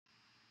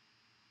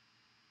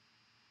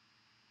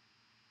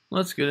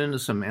Let's get into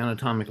some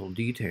anatomical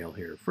detail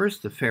here.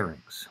 First, the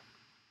pharynx.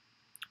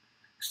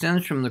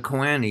 Extends from the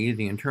choanae,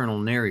 the internal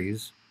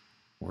nares,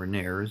 or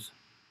nares,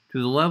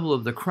 to the level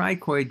of the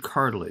cricoid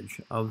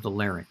cartilage of the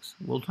larynx.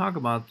 We'll talk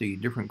about the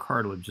different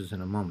cartilages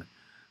in a moment.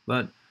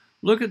 But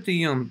look at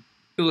the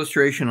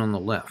illustration on the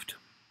left.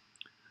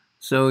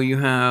 So you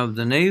have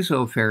the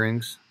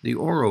nasopharynx, the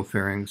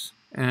oropharynx,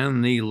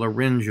 and the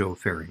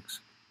laryngopharynx.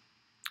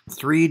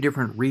 Three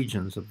different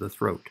regions of the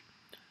throat.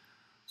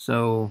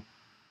 So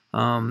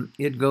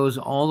it goes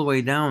all the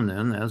way down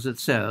then, as it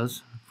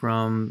says,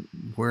 from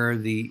where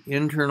the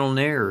internal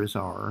nares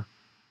are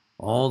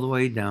all the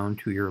way down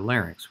to your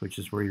larynx, which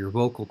is where your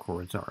vocal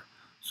cords are.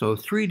 So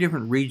three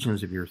different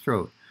regions of your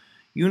throat.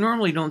 You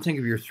normally don't think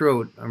of your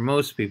throat, or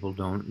most people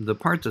don't, the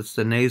part that's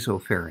the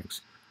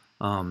nasopharynx.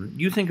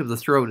 You think of the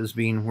throat as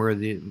being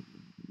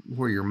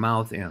where your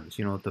mouth ends,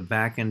 at the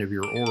back end of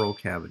your oral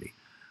cavity.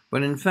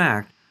 But in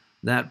fact,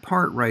 that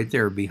part right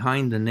there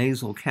behind the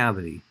nasal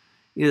cavity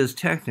is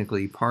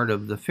technically part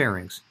of the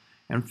pharynx.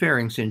 And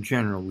pharynx in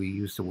general, we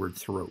use the word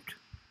throat,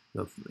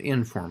 the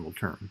informal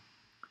term.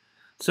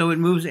 So it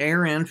moves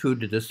air and food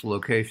to distal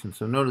locations.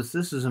 So notice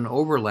this is an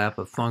overlap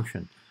of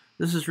function.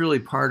 This is really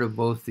part of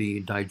both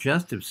the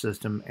digestive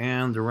system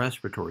and the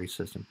respiratory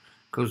system,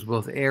 because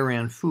both air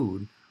and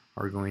food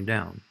are going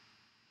down.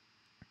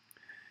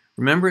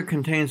 Remember, it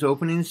contains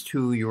openings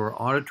to your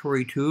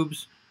auditory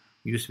tubes.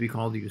 It used to be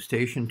called the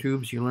eustachian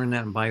tubes. You learned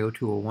that in Bio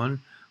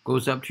 201.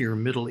 Goes up to your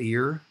middle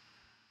ear.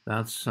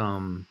 That's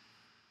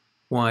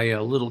why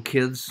little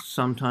kids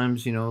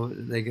sometimes,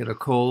 they get a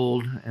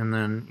cold, and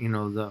then,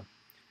 the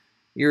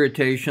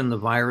irritation, the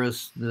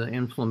virus, the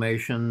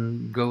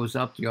inflammation goes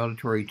up the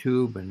auditory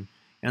tube and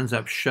ends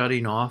up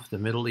shutting off the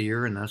middle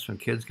ear, and that's when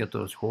kids get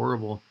those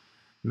horrible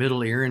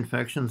middle ear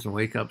infections and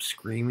wake up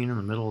screaming in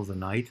the middle of the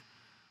night.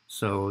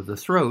 So the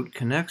throat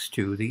connects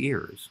to the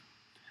ears.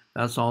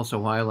 That's also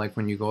why, like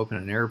when you go up in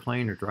an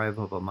airplane or drive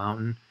up a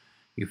mountain,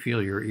 you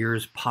feel your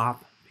ears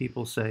pop,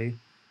 people say.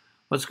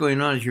 What's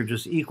going on is you're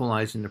just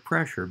equalizing the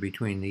pressure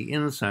between the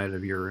inside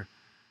of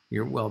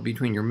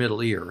between your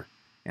middle ear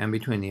and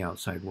between the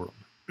outside world.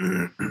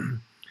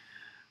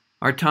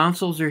 Our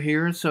tonsils are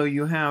here, so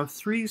you have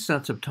three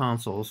sets of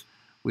tonsils.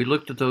 We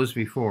looked at those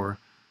before.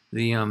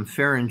 The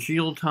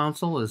pharyngeal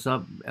tonsil is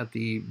up at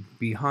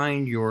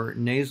behind your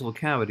nasal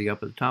cavity,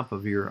 up at the top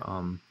of your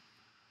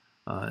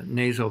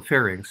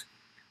nasopharynx.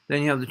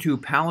 Then you have the two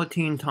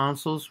palatine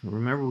tonsils.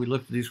 Remember, we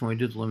looked at these when we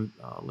did the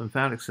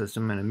lymphatic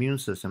system and immune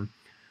system.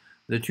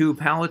 The two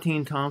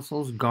palatine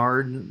tonsils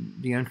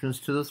guard the entrance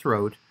to the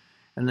throat,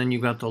 and then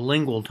you've got the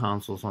lingual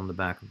tonsils on the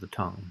back of the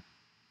tongue.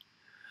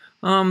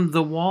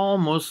 The wall,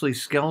 mostly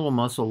skeletal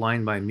muscle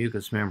lined by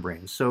mucous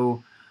membranes.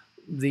 So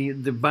the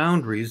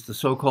boundaries, the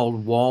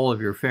so-called wall of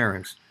your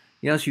pharynx,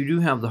 yes, you do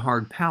have the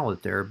hard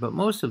palate there, but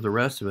most of the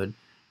rest of it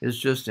is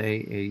just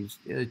a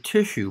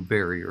tissue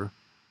barrier,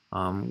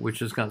 which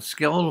has got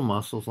skeletal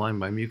muscles lined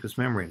by mucous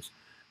membranes.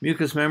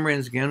 Mucous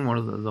membranes, again, one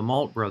of the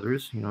Malt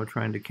brothers,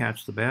 trying to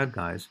catch the bad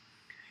guys.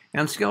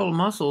 And skeletal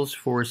muscles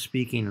for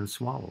speaking and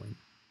swallowing.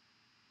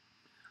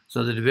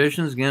 So the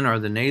divisions, again, are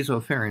the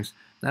nasopharynx.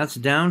 That's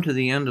down to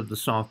the end of the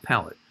soft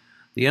palate.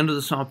 The end of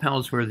the soft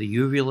palate is where the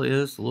uvula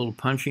is, the little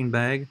punching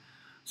bag.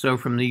 So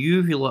from the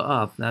uvula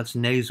up, that's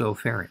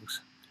nasopharynx.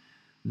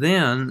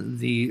 Then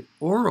the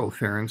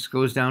oropharynx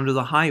goes down to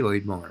the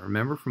hyoid bone.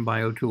 Remember from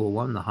Bio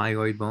 201, the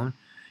hyoid bone?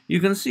 You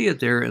can see it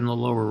there in the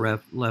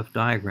lower left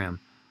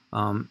diagram.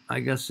 I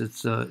guess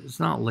it's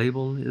not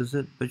labeled, is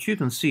it? But you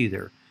can see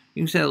there.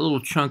 You can see that little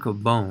chunk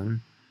of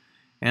bone.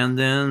 And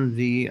then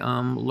the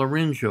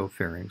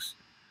laryngopharynx,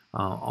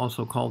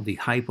 also called the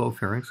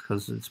hypopharynx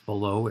because it's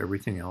below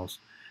everything else.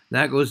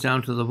 That goes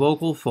down to the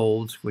vocal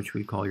folds, which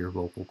we call your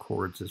vocal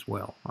cords as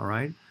well, all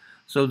right?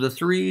 So the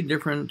three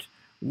different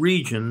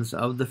regions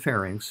of the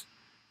pharynx,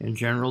 in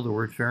general, the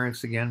word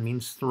pharynx again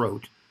means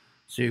throat.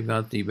 So you've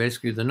got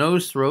basically the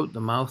nose throat, the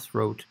mouth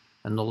throat,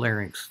 and the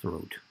larynx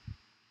throat,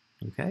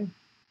 okay?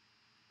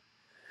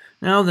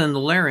 Now then, the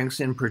larynx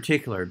in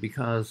particular,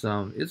 because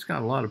it's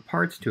got a lot of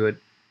parts to it,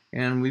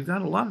 and we've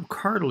got a lot of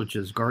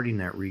cartilages guarding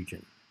that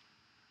region.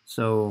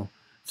 So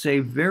it's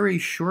a very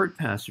short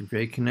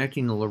passageway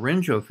connecting the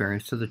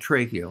laryngopharynx to the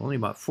trachea, only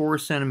about 4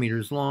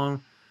 centimeters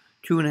long,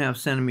 2.5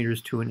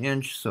 centimeters to 1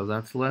 inch, so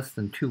that's less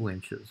than 2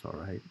 inches, all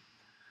right?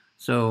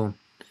 So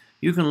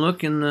you can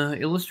look in the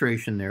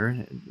illustration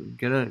there,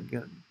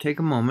 take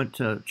a moment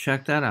to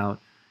check that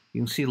out.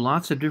 You can see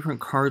lots of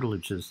different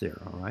cartilages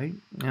there, all right?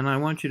 And I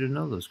want you to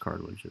know those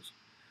cartilages.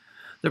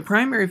 The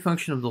primary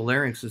function of the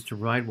larynx is to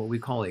provide what we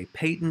call a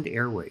patent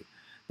airway.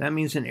 That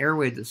means an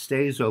airway that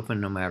stays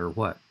open no matter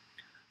what.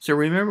 So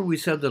remember we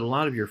said that a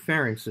lot of your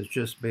pharynx is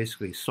just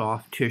basically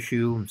soft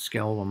tissue and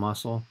skeletal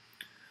muscle.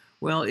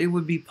 Well, it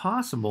would be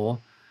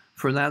possible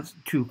for that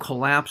to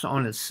collapse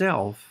on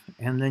itself,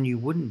 and then you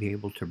wouldn't be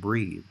able to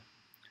breathe.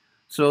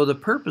 So the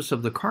purpose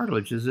of the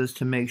cartilages is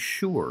to make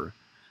sure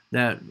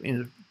that,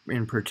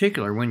 in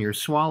particular, when you're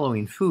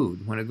swallowing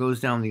food, when it goes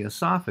down the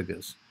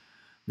esophagus,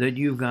 that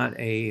you've got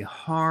a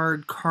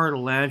hard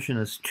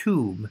cartilaginous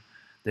tube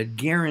that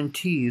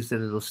guarantees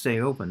that it'll stay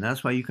open.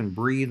 That's why you can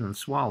breathe and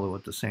swallow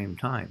at the same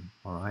time,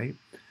 all right?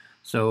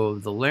 So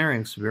the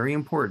larynx, very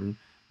important.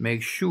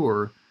 Make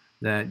sure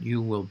that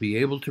you will be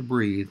able to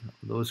breathe.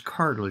 Those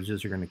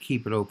cartilages are going to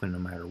keep it open no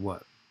matter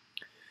what.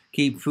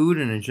 Keep food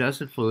and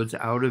ingested fluids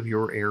out of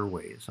your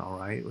airways, all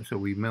right? So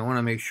we want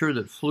to make sure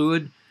that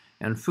fluid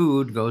and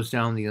food goes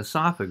down the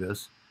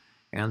esophagus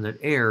and that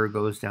air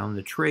goes down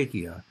the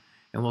trachea.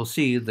 And we'll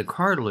see the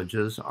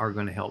cartilages are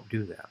going to help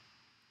do that.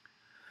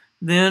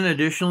 Then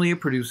additionally, it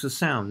produces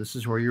sound. This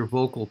is where your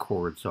vocal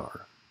cords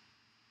are.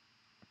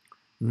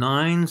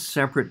 9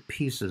 separate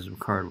pieces of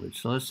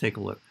cartilage. So let's take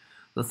a look.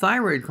 The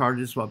thyroid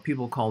cartilage is what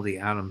people call the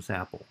Adam's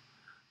apple.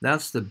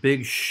 That's the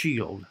big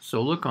shield.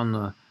 So look on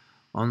the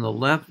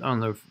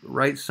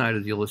right side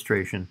of the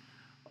illustration,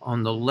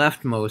 on the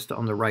leftmost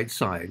on the right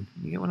side.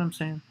 You get what I'm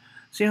saying?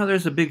 See how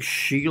there's a big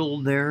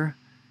shield there?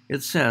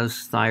 It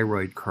says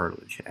thyroid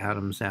cartilage,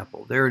 Adam's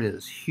apple. There it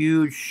is.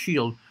 Huge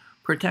shield,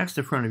 protects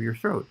the front of your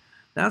throat.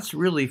 That's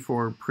really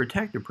for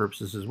protective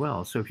purposes as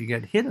well. So if you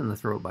get hit in the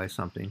throat by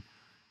something,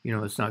 you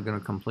know, it's not going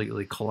to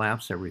completely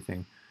collapse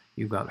everything.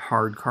 You've got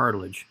hard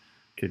cartilage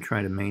to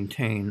try to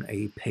maintain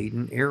a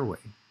patent airway.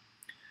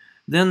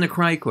 Then the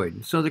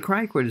cricoid. So the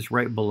cricoid is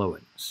right below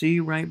it. See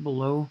right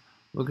below?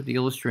 Look at the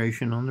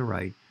illustration on the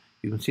right.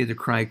 You can see the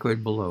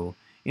cricoid below.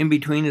 In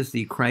between is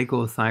the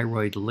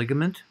cricothyroid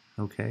ligament,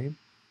 okay?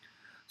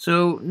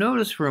 So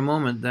notice for a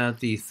moment that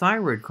the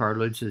thyroid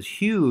cartilage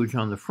is huge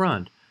on the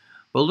front,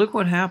 but look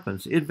what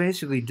happens. It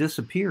basically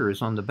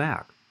disappears on the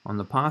back, on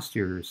the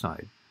posterior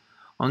side.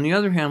 On the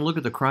other hand, look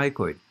at the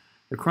cricoid.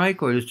 The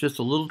cricoid is just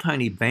a little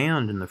tiny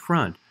band in the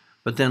front,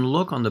 but then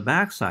look on the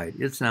back side.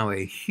 It's now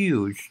a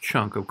huge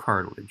chunk of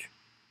cartilage.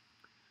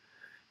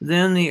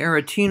 Then the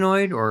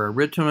arytenoid or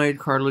arytenoid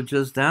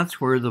cartilages,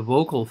 that's where the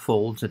vocal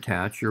folds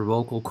attach, your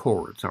vocal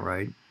cords, all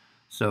right?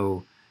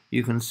 So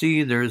you can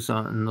see there's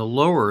in the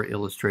lower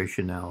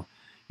illustration now,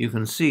 you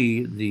can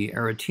see the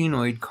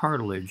arytenoid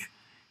cartilage,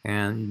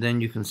 and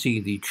then you can see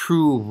the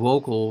true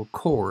vocal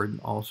cord,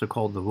 also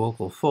called the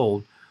vocal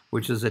fold,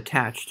 which is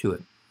attached to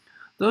it.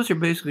 Those are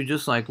basically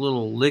just like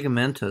little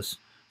ligamentous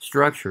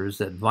structures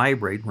that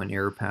vibrate when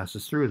air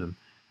passes through them,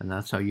 and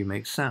that's how you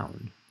make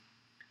sound.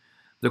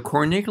 The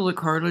corniculate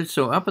cartilage,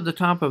 so up at the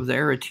top of the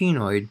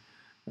arytenoid,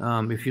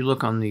 if you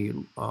look on the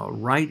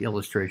right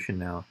illustration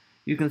now,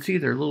 you can see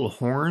there are little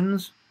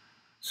horns.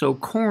 So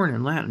corn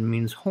in Latin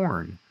means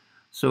horn.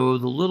 So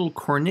the little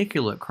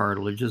corniculate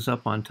cartilages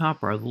up on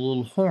top are the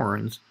little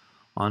horns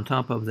on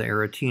top of the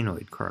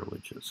arytenoid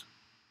cartilages.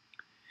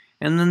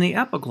 And then the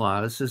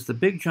epiglottis is the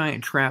big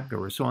giant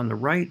trapdoor. So on the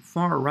right,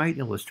 far right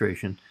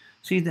illustration,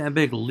 see that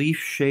big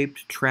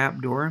leaf-shaped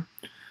trapdoor?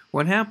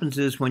 What happens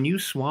is when you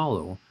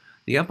swallow,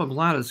 the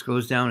epiglottis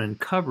goes down and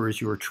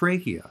covers your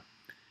trachea.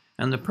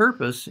 And the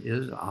purpose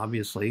is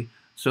obviously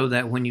so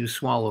that when you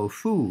swallow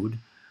food,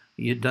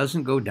 it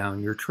doesn't go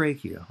down your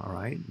trachea, all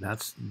right?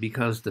 That's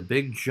because the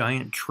big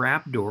giant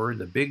trapdoor,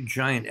 the big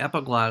giant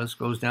epiglottis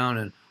goes down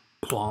and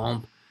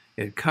plomp,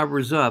 it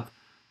covers up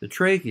the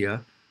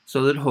trachea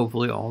so that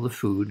hopefully all the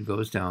food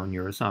goes down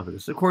your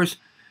esophagus. Of course,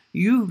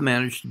 you've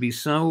managed to be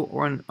so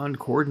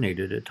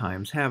uncoordinated at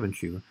times,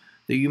 haven't you,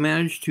 that you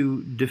managed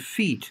to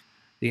defeat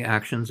the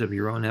actions of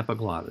your own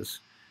epiglottis,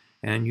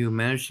 and you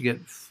manage to get,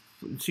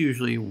 it's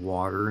usually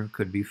water,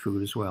 could be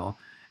food as well,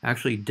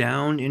 actually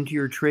down into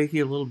your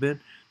trachea a little bit.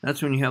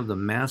 That's when you have the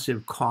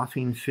massive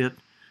coughing fit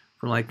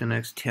for like the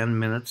next 10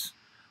 minutes.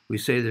 We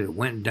say that it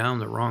went down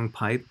the wrong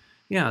pipe.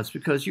 Yeah, it's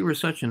because you were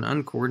such an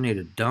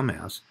uncoordinated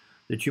dumbass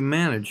that you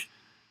managed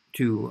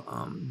to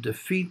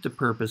defeat the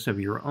purpose of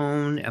your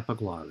own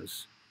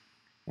epiglottis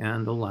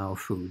and allow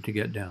food to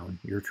get down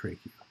your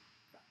trachea.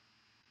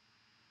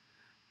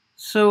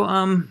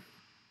 So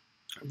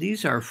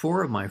these are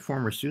 4 of my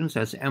former students.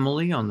 That's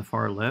Emily on the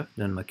far left,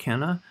 then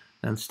McKenna,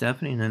 then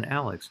Stephanie, and then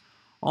Alex.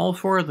 All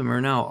 4 of them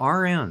are now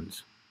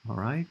RNs, all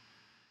right?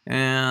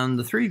 And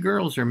the 3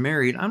 girls are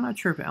married. I'm not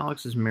sure if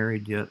Alex is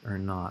married yet or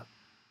not,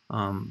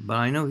 but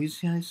I know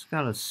he's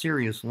got a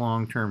serious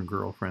long-term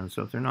girlfriend,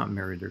 so if they're not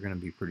married, they're going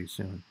to be pretty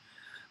soon.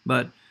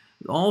 But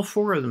all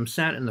 4 of them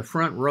sat in the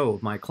front row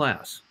of my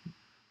class.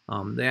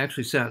 They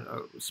actually sat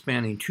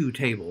spanning 2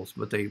 tables,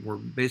 but they were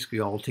basically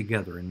all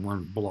together in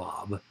one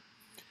blob.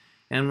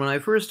 And when I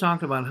first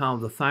talked about how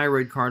the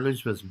thyroid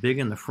cartilage was big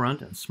in the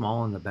front and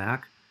small in the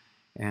back,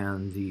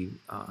 and the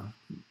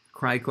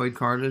cricoid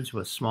cartilage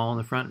was small in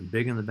the front and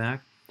big in the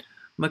back,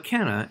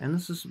 McKenna, and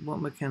this is what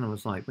McKenna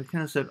was like,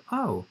 McKenna said,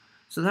 "Oh,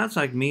 so that's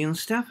like me and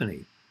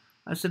Stephanie."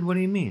 I said, "What do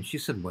you mean?" She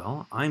said,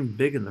 "Well, I'm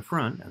big in the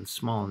front and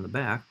small in the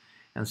back,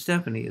 and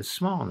Stephanie is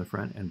small in the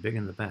front and big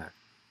in the back."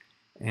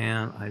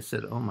 And I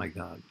said, "Oh my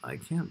God, I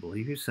can't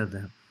believe you said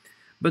that."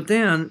 But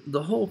then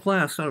the whole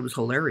class thought it was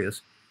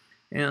hilarious.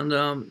 And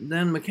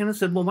then McKenna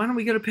said, "Well, why don't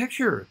we get a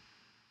picture?"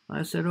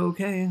 I said,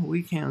 "Okay,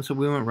 we can." So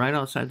we went right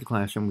outside the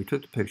classroom. We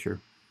took the picture.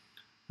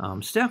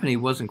 Stephanie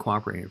wasn't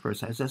cooperating at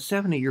first. I said,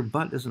 "Stephanie, your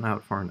butt isn't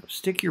out far enough.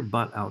 Stick your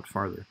butt out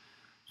farther."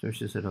 So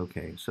she said,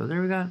 "Okay." So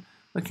there we got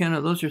McKenna.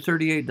 Those are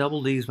 38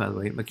 double Ds, by the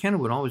way. McKenna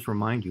would always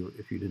remind you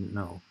if you didn't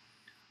know.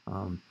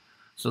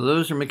 So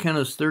those are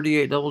McKenna's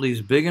 38 double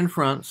Ds, big in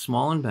front,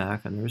 small in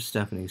back, and there's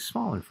Stephanie,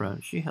 small in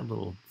front. She had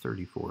little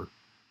 34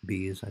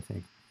 Bs, I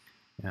think,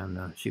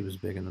 and she was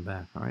big in the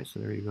back. All right, so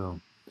there you go.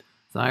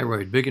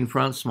 Thyroid, big in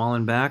front, small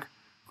in back.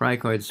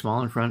 Cricoid,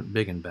 small in front,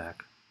 big in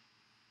back.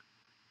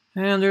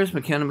 And there's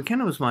McKenna.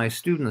 McKenna was my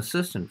student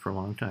assistant for a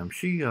long time.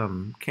 She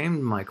came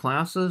to my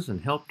classes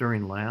and helped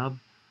during lab.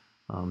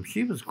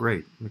 She was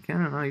great.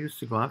 McKenna and I used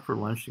to go out for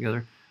lunch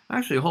together.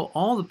 Actually,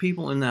 all the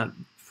people in that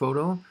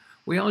photo,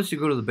 we all used to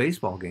go to the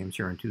baseball games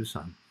here in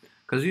Tucson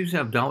because we used to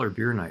have dollar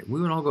beer night.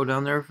 We would all go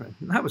down there.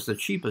 That was the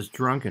cheapest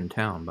drunk in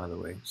town, by the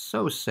way.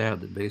 So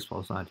sad that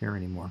baseball's not here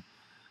anymore.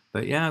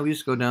 But yeah, we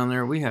used to go down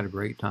there. We had a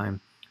great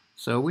time.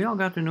 So we all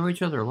got to know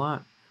each other a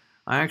lot.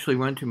 I actually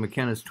went to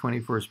McKenna's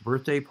 21st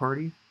birthday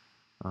party.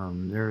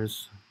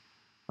 There's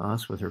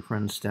us with her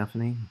friend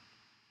Stephanie.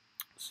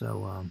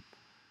 So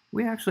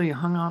we actually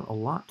hung out a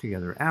lot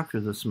together after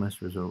the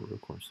semester was over,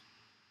 of course.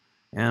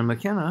 And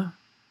McKenna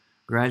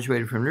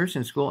graduated from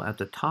nursing school at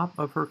the top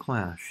of her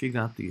class. She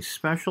got the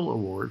special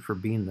award for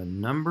being the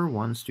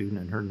 #1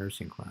 student in her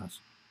nursing class.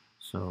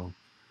 So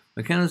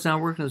McKenna's now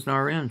working as an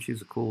RN.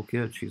 She's a cool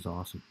kid. She's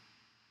awesome.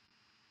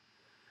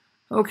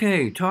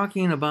 Okay,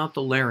 talking about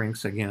the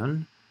larynx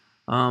again,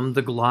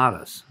 the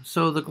glottis.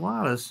 So the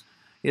glottis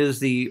is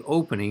the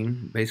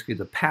opening, basically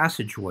the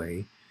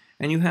passageway,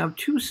 and you have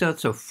two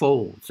sets of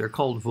folds. They're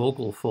called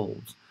vocal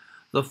folds.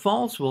 The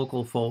false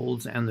vocal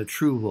folds and the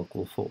true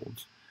vocal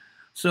folds.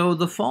 So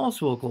the false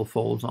vocal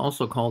folds,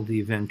 also called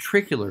the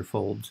ventricular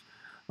folds,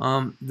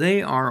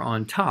 they are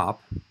on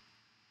top,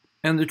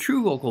 and the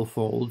true vocal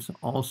folds,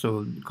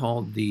 also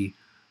called the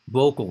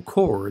vocal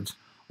cords,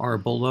 are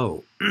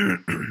below.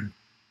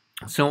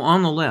 So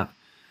on the left,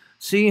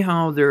 see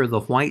how there are the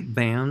white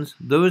bands?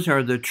 Those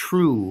are the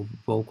true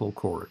vocal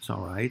cords,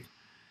 all right?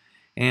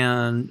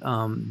 And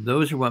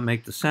those are what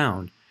make the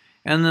sound.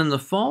 And then the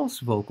false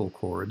vocal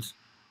cords,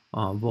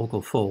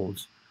 vocal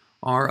folds,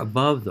 are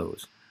above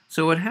those.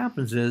 So what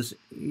happens is,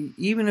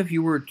 even if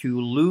you were to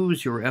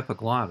lose your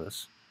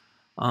epiglottis,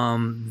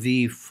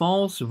 the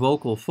false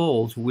vocal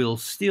folds will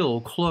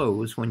still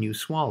close when you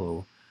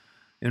swallow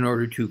in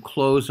order to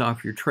close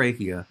off your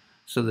trachea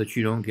so that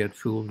you don't get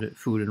food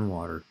and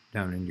water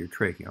down in your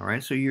trachea, all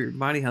right? So your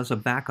body has a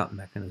backup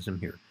mechanism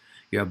here.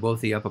 You have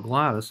both the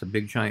epiglottis, a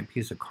big giant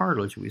piece of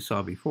cartilage we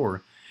saw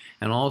before,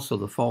 and also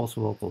the false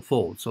vocal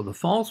folds. So the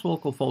false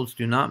vocal folds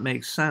do not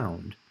make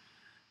sound.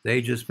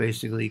 They just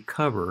basically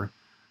cover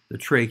the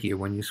trachea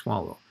when you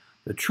swallow.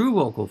 The true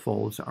vocal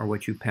folds are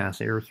what you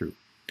pass air through.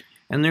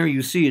 And there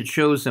you see it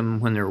shows them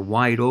when they're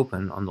wide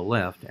open on the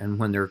left and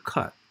when they're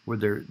cut, where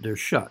they're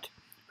shut,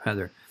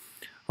 rather.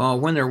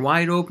 When they're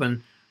wide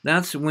open,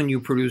 that's when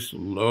you produce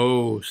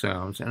low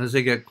sounds. And as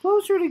they get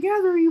closer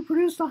together, you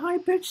produce the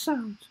high-pitched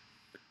sounds.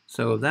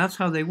 So that's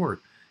how they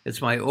work. It's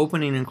by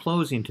opening and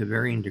closing to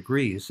varying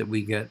degrees that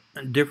we get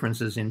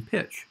differences in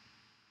pitch.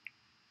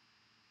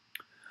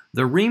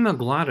 The rima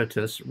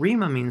glottis,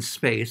 rima means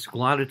space,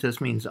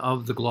 glottis means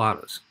of the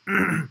glottis.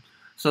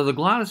 So the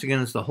glottis, again,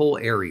 is the whole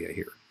area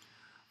here.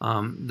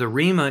 The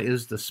rima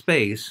is the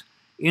space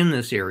in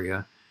this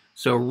area.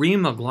 So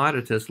rima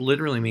glottis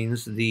literally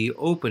means the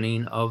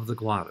opening of the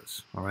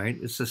glottis, all right?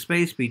 It's the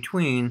space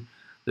between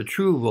the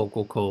true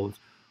vocal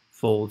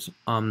folds,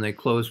 they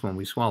close when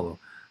we swallow.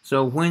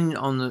 So when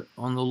on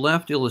the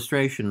left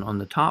illustration, on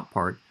the top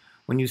part,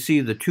 when you see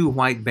the two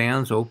white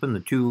bands open, the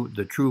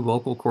true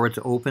vocal cords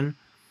open,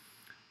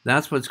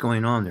 that's what's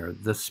going on there.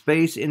 The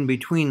space in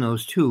between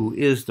those two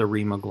is the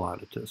rima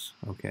glottis,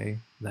 okay?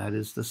 That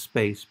is the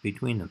space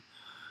between them.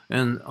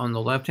 And on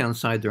the left-hand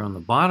side there on the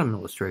bottom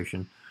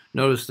illustration,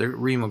 notice the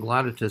rima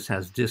glottis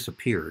has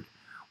disappeared.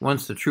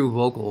 Once the true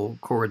vocal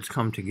cords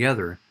come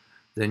together,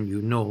 then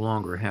you no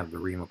longer have the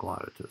rima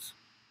glottis.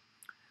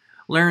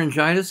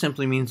 Laryngitis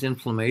simply means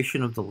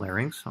inflammation of the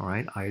larynx, all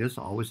right? Itis,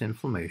 always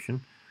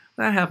inflammation.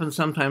 That happens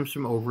sometimes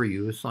from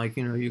overuse, like,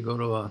 you go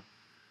to a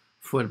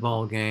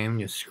football game,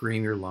 you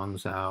scream your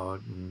lungs out,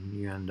 and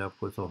you end up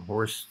with a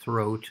hoarse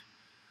throat.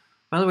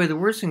 By the way, the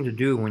worst thing to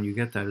do when you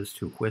get that is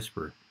to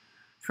whisper.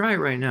 Try it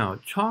right now.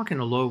 Talk in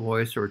a low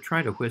voice or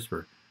try to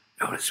whisper.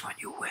 Notice when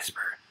you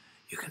whisper,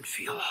 you can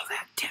feel all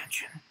that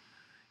tension.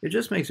 It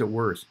just makes it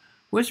worse.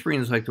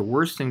 Whispering is like the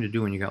worst thing to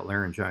do when you got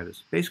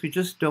laryngitis. Basically,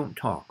 just don't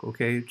talk,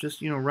 okay?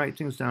 Just, write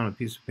things down on a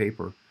piece of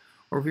paper.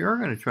 Or if you are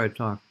going to try to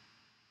talk,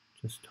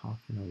 just talk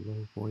in a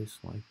low voice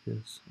like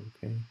this,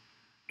 okay?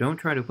 Don't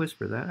try to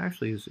whisper. That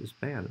actually is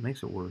bad. It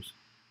makes it worse.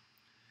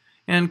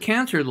 And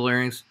cancer of the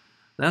larynx,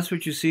 that's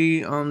what you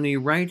see on the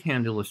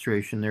right-hand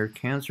illustration there,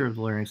 cancer of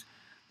the larynx.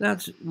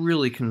 That's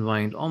really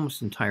confined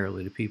almost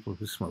entirely to people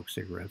who smoke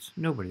cigarettes.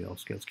 Nobody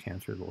else gets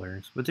cancer of the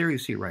larynx. But there you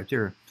see it right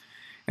there.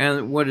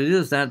 And what it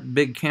is, that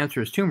big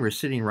cancerous tumor is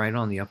sitting right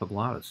on the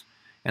epiglottis.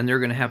 And they're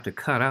going to have to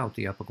cut out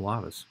the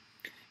epiglottis.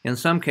 In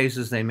some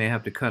cases, they may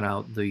have to cut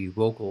out the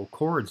vocal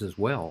cords as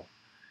well.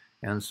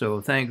 And so,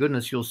 thank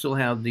goodness, you'll still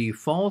have the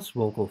false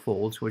vocal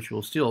folds, which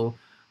will still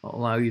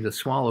allow you to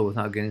swallow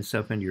without getting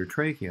stuff into your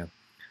trachea.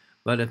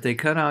 But if they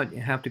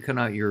have to cut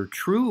out your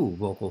true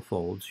vocal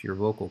folds, your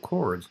vocal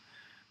cords,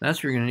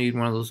 That's where you're going to need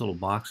one of those little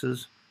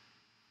boxes.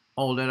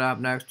 Hold it up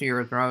next to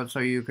your throat so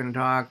you can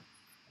talk.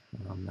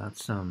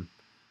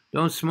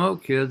 Don't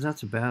smoke, kids.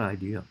 That's a bad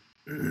idea.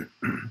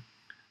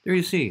 There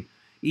you see.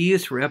 E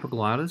is for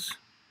epiglottis.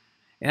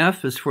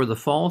 F is for the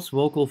false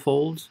vocal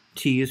folds.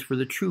 T is for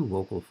the true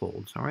vocal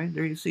folds. All right,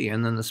 there you see.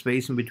 And then the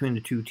space in between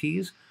the two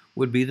T's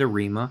would be the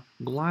rima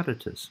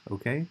glottis,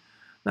 okay?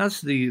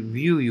 That's the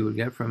view you would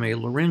get from a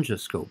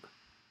laryngoscope,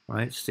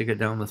 right? Stick it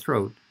down the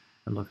throat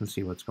and look and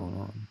see what's going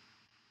on.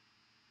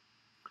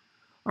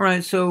 All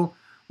right, so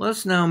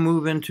let's now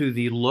move into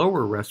the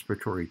lower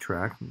respiratory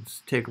tract.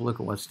 Let's take a look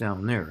at what's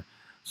down there.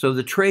 So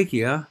the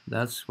trachea,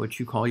 that's what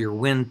you call your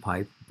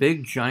windpipe,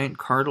 big giant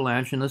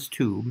cartilaginous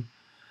tube.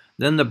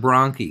 Then the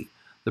bronchi.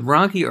 The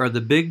bronchi are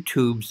the big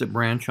tubes that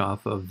branch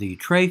off of the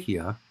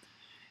trachea.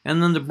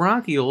 And then the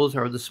bronchioles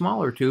are the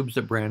smaller tubes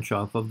that branch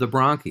off of the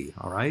bronchi,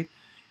 all right?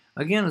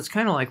 Again, it's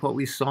kind of like what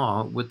we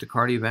saw with the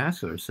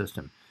cardiovascular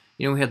system.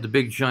 You know, we had the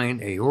big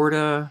giant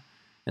aorta,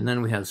 and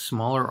then we had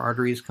smaller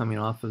arteries coming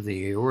off of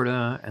the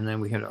aorta, and then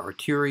we had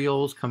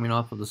arterioles coming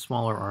off of the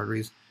smaller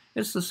arteries.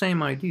 It's the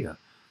same idea.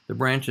 The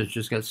branches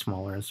just get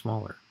smaller and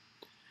smaller.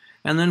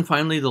 And then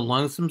finally the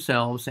lungs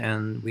themselves,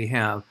 and we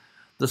have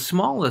the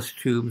smallest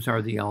tubes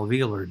are the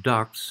alveolar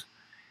ducts,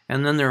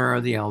 and then there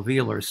are the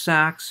alveolar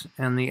sacs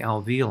and the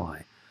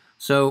alveoli.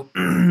 So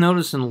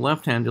notice in the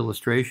left-hand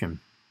illustration,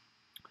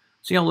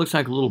 see how it looks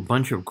like a little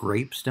bunch of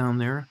grapes down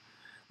there?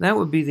 That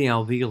would be the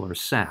alveolar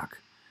sac.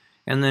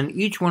 And then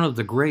each one of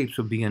the grapes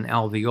would be an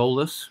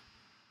alveolus,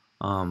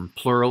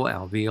 plural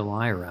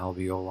alveoli or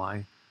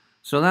alveoli.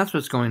 So that's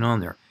what's going on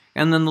there.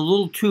 And then the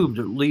little tube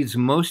that leads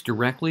most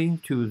directly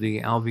to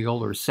the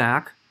alveolar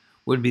sac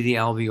would be the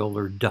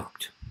alveolar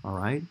duct, all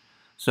right?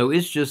 So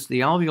it's just the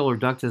alveolar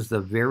duct is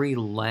the very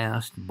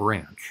last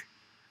branch.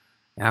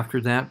 After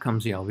that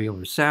comes the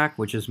alveolar sac,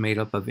 which is made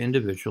up of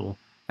individual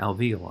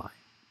alveoli.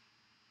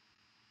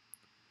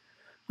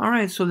 All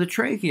right, so the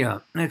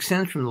trachea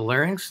extends from the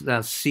larynx,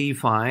 that's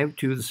C5,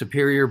 to the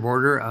superior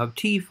border of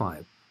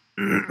T5.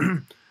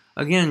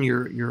 Again,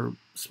 your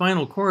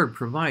spinal cord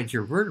provides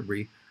your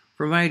vertebrae,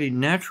 providing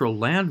natural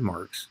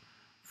landmarks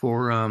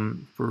for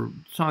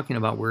talking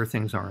about where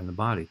things are in the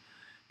body.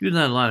 Do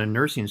that a lot in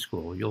nursing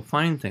school. You'll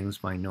find things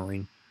by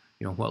knowing,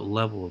 you know, what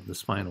level of the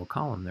spinal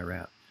column they're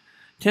at.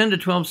 10 to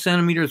 12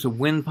 centimeters of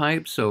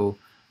windpipe, so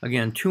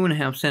again,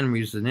 2.5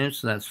 centimeters an inch,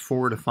 so that's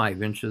 4 to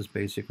 5 inches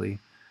basically.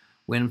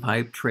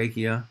 Windpipe,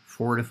 trachea,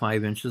 4 to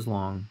 5 inches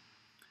long.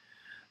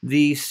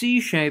 The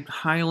C-shaped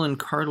hyaline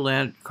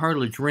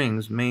cartilage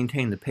rings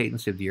maintain the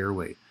patency of the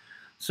airway.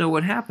 So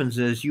what happens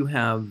is you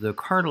have the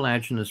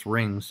cartilaginous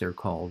rings, they're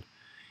called.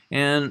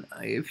 And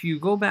if you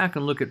go back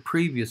and look at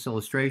previous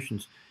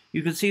illustrations,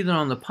 you can see that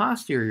on the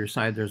posterior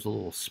side there's a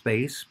little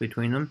space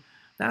between them.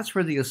 That's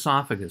where the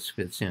esophagus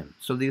fits in.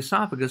 So the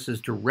esophagus is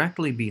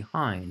directly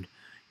behind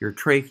your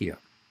trachea.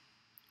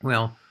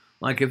 Well,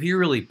 like if you're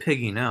really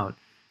pigging out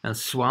and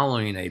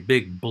swallowing a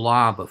big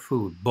blob of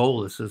food,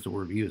 bolus is the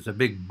word we use, a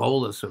big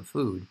bolus of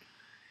food,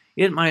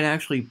 it might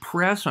actually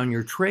press on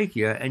your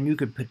trachea and you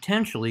could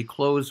potentially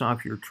close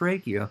off your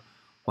trachea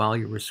while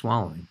you were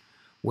swallowing.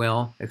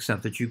 Well,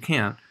 except that you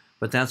can't,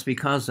 but that's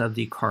because of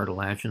the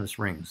cartilaginous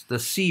rings, the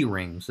C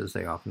rings as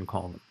they often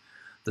call them.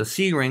 The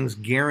C rings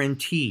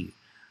guarantee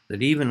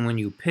that even when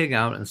you pig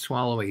out and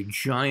swallow a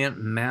giant,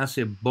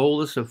 massive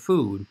bolus of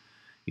food,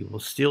 you will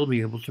still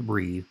be able to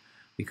breathe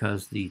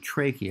because the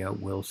trachea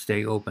will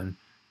stay open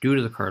due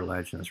to the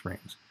cartilaginous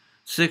rings.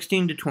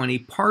 16 to 20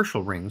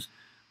 partial rings,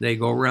 they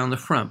go around the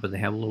front, but they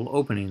have a little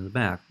opening in the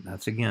back.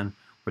 That's, again,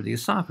 where the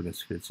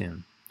esophagus fits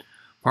in.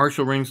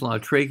 Partial rings allow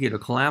trachea to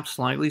collapse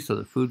slightly so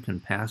that food can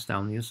pass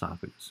down the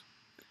esophagus.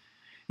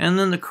 And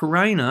then the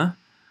carina,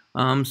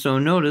 so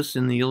notice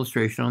in the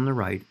illustration on the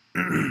right,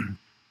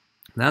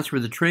 that's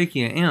where the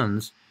trachea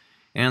ends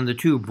and the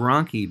two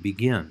bronchi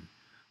begin.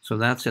 So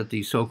that's at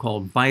the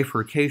so-called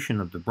bifurcation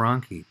of the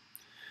bronchi.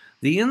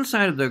 The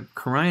inside of the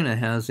carina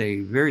has a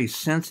very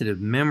sensitive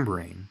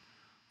membrane,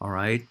 all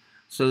right,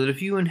 so that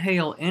if you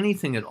inhale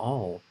anything at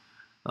all,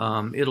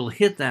 it'll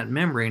hit that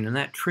membrane and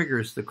that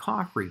triggers the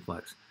cough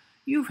reflex.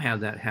 You've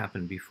had that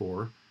happen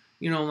before.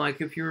 You know,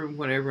 like if you're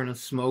whatever in a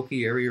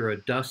smoky area or a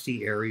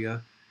dusty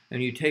area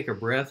and you take a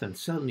breath and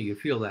suddenly you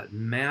feel that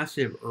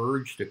massive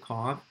urge to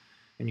cough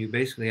and you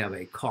basically have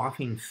a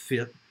coughing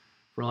fit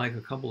for like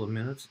a couple of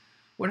minutes.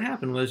 What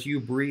happened was you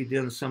breathed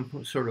in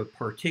some sort of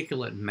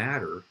particulate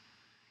matter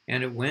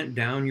and it went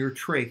down your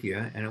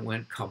trachea and it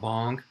went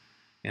kabonk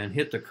and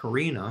hit the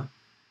carina,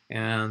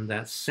 and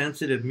that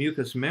sensitive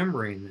mucous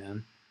membrane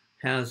then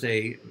has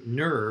a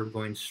nerve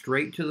going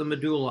straight to the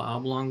medulla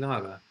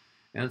oblongata,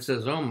 and it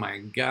says, oh my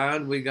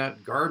God, we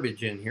got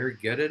garbage in here,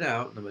 get it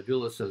out. And the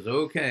medulla says,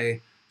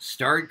 okay,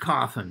 start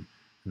coughing.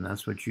 And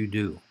that's what you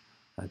do.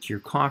 That's your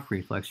cough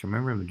reflex.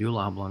 Remember,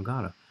 medulla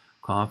oblongata,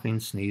 coughing,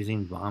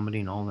 sneezing,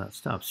 vomiting, all that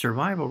stuff.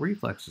 Survival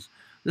reflexes.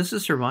 This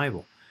is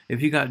survival.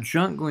 If you got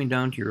junk going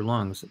down to your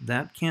lungs,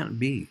 that can't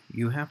be.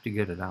 You have to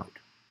get it out.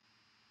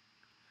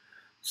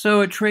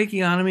 So a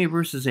tracheotomy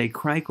versus a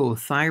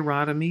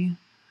cricothyrotomy.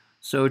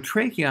 So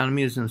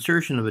tracheotomy is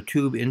insertion of a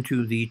tube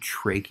into the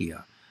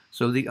trachea.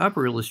 So the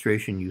upper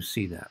illustration, you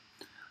see that.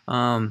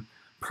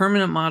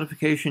 Permanent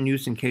modification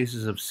used in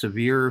cases of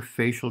severe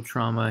facial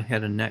trauma,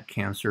 head and neck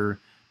cancer,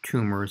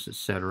 tumors,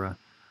 etc.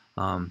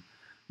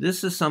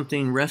 This is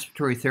something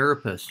respiratory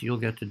therapists, you'll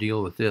get to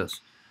deal with this,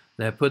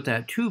 that put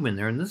that tube in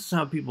there, and this is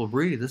how people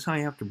breathe. This is how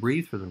you have to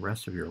breathe for the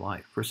rest of your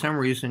life. For some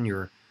reason,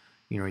 your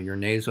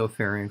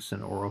nasopharynx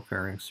and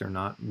oropharynx are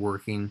not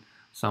working,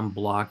 some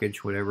blockage,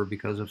 whatever,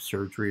 because of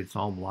surgery, it's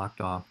all blocked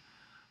off.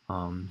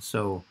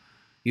 So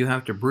you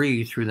have to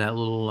breathe through that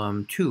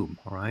little tube,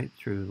 all right,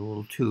 through the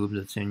little tube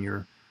that's in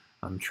your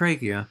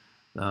trachea.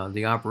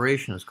 The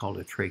operation is called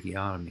a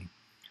tracheotomy.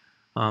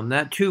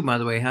 That tube, by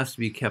the way, has to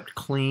be kept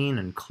clean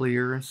and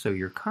clear, so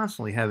you're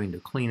constantly having to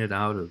clean it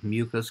out of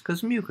mucus,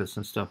 because mucus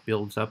and stuff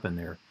builds up in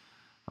there.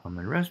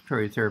 And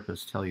respiratory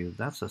therapists tell you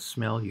that's a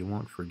smell you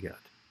won't forget.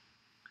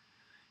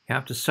 You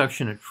have to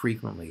suction it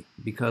frequently,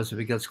 because if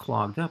it gets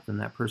clogged up, then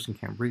that person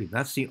can't breathe.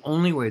 That's the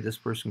only way this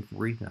person can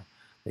breathe now.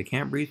 They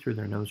can't breathe through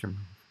their nose or mouth.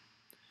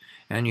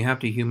 And you have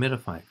to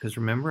humidify it, because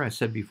remember I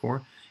said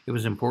before, it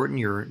was important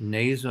your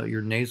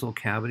nasal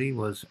cavity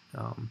was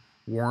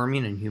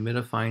warming and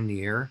humidifying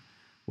the air.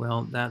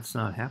 Well, that's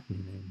not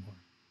happening anymore.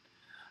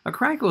 A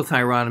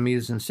cricothyrotomy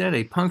is instead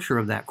a puncture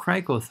of that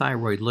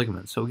cricothyroid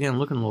ligament. So again,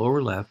 look in the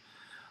lower left.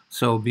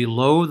 So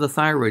below the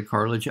thyroid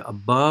cartilage,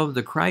 above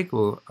the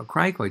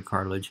cricoid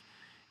cartilage,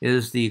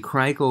 is the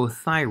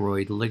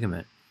cricothyroid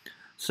ligament.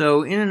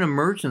 So in an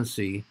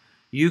emergency,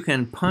 you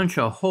can punch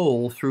a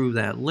hole through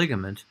that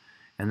ligament,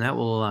 and that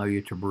will allow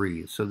you to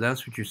breathe. So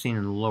that's what you're seeing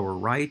in the lower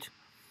right.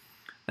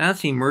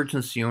 That's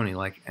emergency only,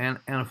 like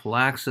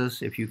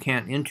anaphylaxis. If you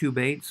can't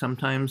intubate,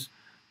 sometimes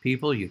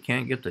people, you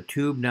can't get the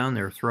tube down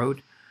their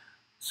throat.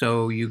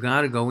 So you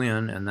got to go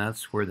in, and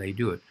that's where they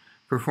do it.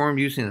 Performed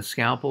using a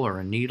scalpel or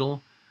a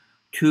needle.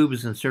 Tube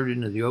is inserted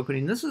into the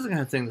opening. This is the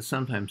kind of thing that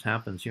sometimes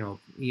happens.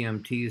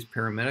 EMTs,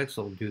 paramedics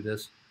will do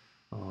this.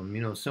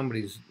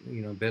 Somebody's,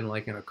 been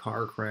like in a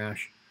car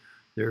crash.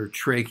 Their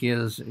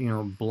tracheas,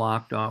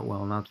 blocked off.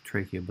 Well, not the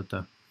trachea, but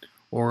the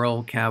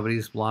oral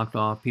cavities blocked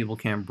off. People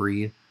can't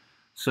breathe.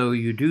 So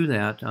you do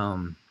that.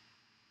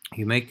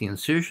 You make the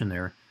incision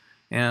there.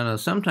 And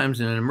sometimes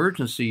in an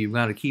emergency, you've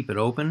got to keep it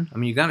open. I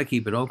mean, you got to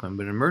keep it open,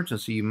 but in an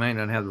emergency, you might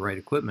not have the right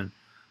equipment.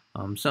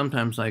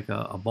 Sometimes like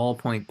a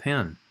ballpoint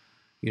pen,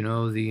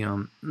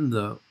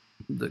 the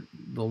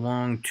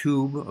long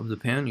tube of the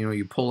pen,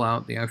 you pull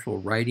out the actual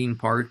writing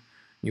part,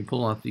 you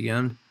pull out the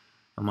end.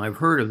 I've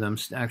heard of them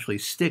actually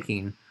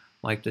sticking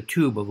like the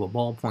tube of a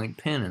ballpoint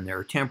pen in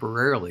there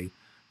temporarily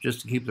just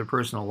to keep the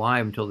person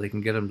alive until they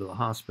can get them to the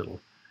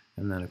hospital.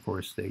 And then, of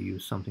course, they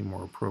use something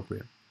more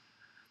appropriate.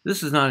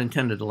 This is not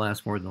intended to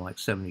last more than like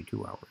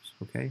 72 hours,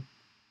 okay?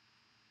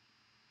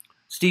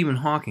 Stephen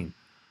Hawking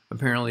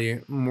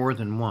apparently more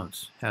than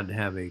once had to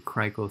have a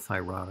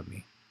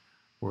cricothyrotomy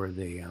where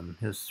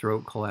his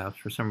throat collapsed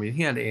for some reason.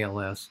 He had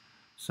ALS,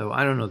 so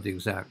I don't know the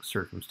exact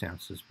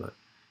circumstances, but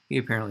he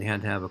apparently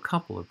had to have a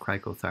couple of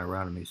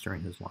cricothyrotomies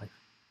during his life.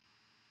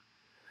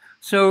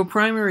 So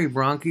primary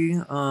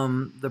bronchi,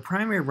 the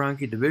primary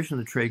bronchi division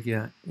of the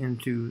trachea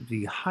into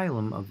the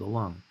hilum of the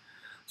lung.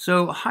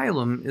 So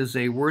hilum is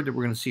a word that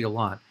we're going to see a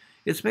lot.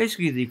 It's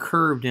basically the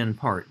curved in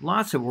part.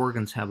 Lots of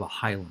organs have a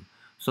hilum.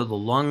 So the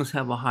lungs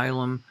have a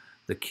hilum,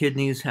 the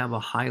kidneys have a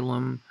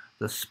hilum,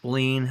 the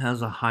spleen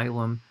has a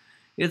hilum.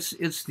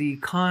 It's the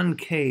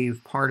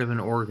concave part of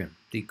an organ,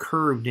 the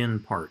curved in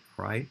part,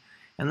 right?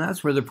 And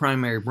that's where the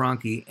primary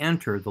bronchi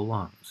enter the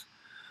lungs.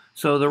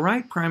 So the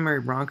right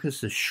primary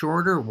bronchus is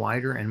shorter,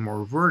 wider, and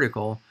more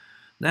vertical.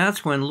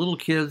 That's when little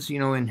kids,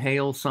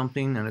 inhale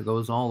something and it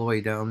goes all the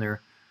way down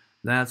there.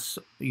 That's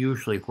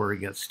usually where it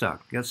gets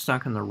stuck. It gets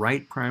stuck in the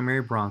right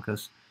primary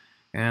bronchus,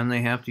 and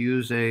they have to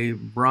use a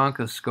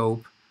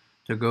bronchoscope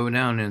to go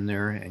down in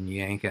there and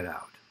yank it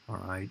out,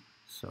 all right?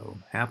 So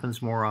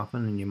happens more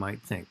often than you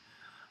might think.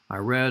 I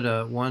read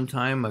one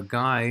time a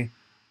guy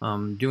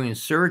doing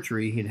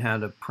surgery, he'd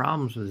had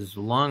problems with his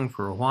lung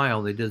for a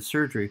while. They did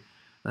surgery,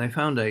 and they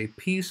found a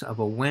piece of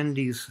a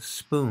Wendy's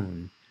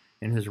spoon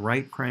in his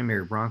right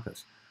primary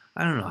bronchus.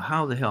 I don't know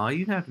how the hell.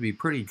 You'd have to be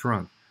pretty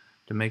drunk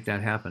to make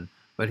that happen.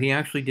 But he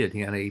actually did. He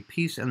had a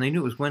piece, and they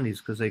knew it was Wendy's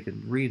because they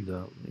could read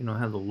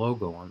had the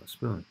logo on the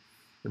spoon.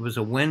 It was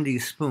a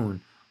Wendy's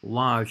spoon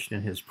lodged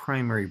in his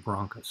primary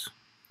bronchus.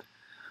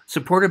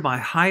 Supported by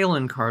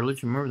hyaline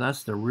cartilage. Remember,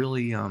 that's the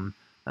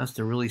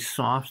really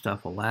soft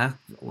stuff,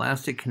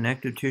 elastic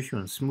connective tissue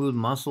and smooth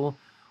muscle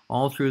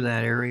all through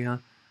that area.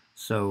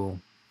 So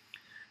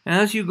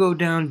as you go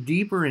down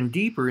deeper and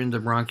deeper in the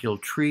bronchial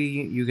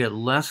tree, you get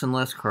less and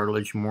less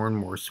cartilage, more and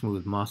more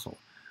smooth muscle.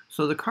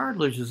 So the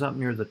cartilage is up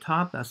near the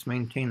top. That's to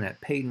maintain that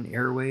patent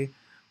airway.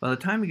 By the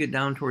time you get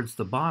down towards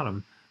the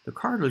bottom, the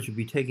cartilage would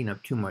be taking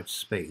up too much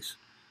space.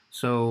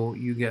 So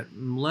you get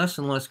less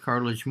and less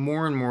cartilage,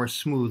 more and more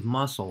smooth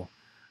muscle,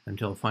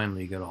 until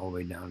finally you get all the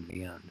way down to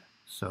the end.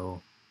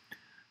 So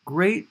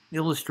great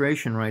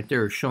illustration right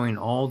there showing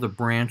all the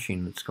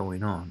branching that's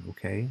going on,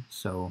 okay?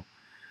 So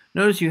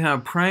Notice you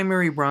have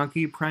primary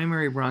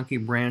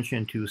bronchi branch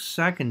into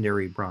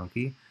secondary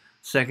bronchi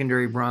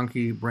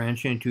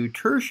branch into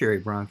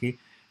tertiary bronchi,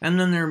 and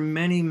then there are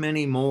many,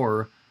 many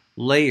more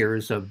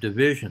layers of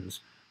divisions,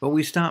 but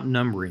we stop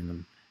numbering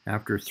them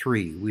after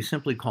 3. We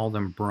simply call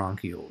them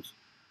bronchioles.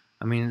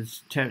 I mean,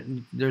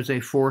 there's a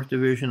 4th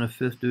division, a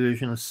 5th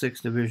division, a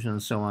 6th division,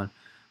 and so on,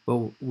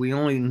 but we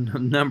only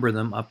number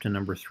them up to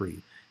number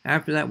 3.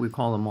 After that, we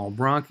call them all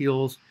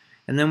bronchioles.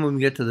 And then when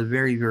we get to the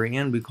very, very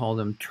end, we call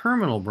them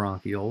terminal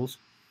bronchioles.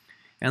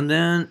 And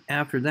then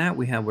after that,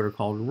 we have what are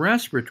called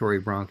respiratory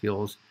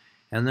bronchioles.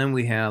 And then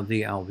we have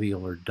the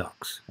alveolar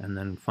ducts. And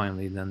then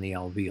finally, then the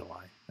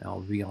alveolar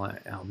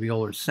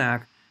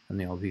sac and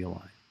the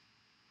alveoli.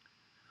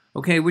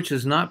 Okay, which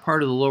is not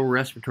part of the lower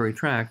respiratory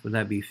tract? Would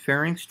that be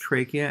pharynx,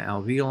 trachea,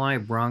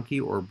 alveoli,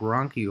 bronchi, or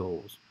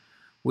bronchioles?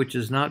 Which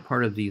is not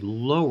part of the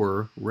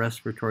lower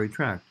respiratory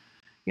tract?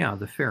 Yeah,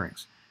 the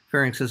pharynx.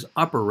 Pharynx is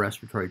upper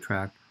respiratory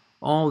tract.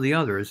 All the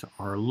others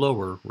are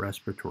lower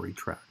respiratory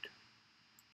tract.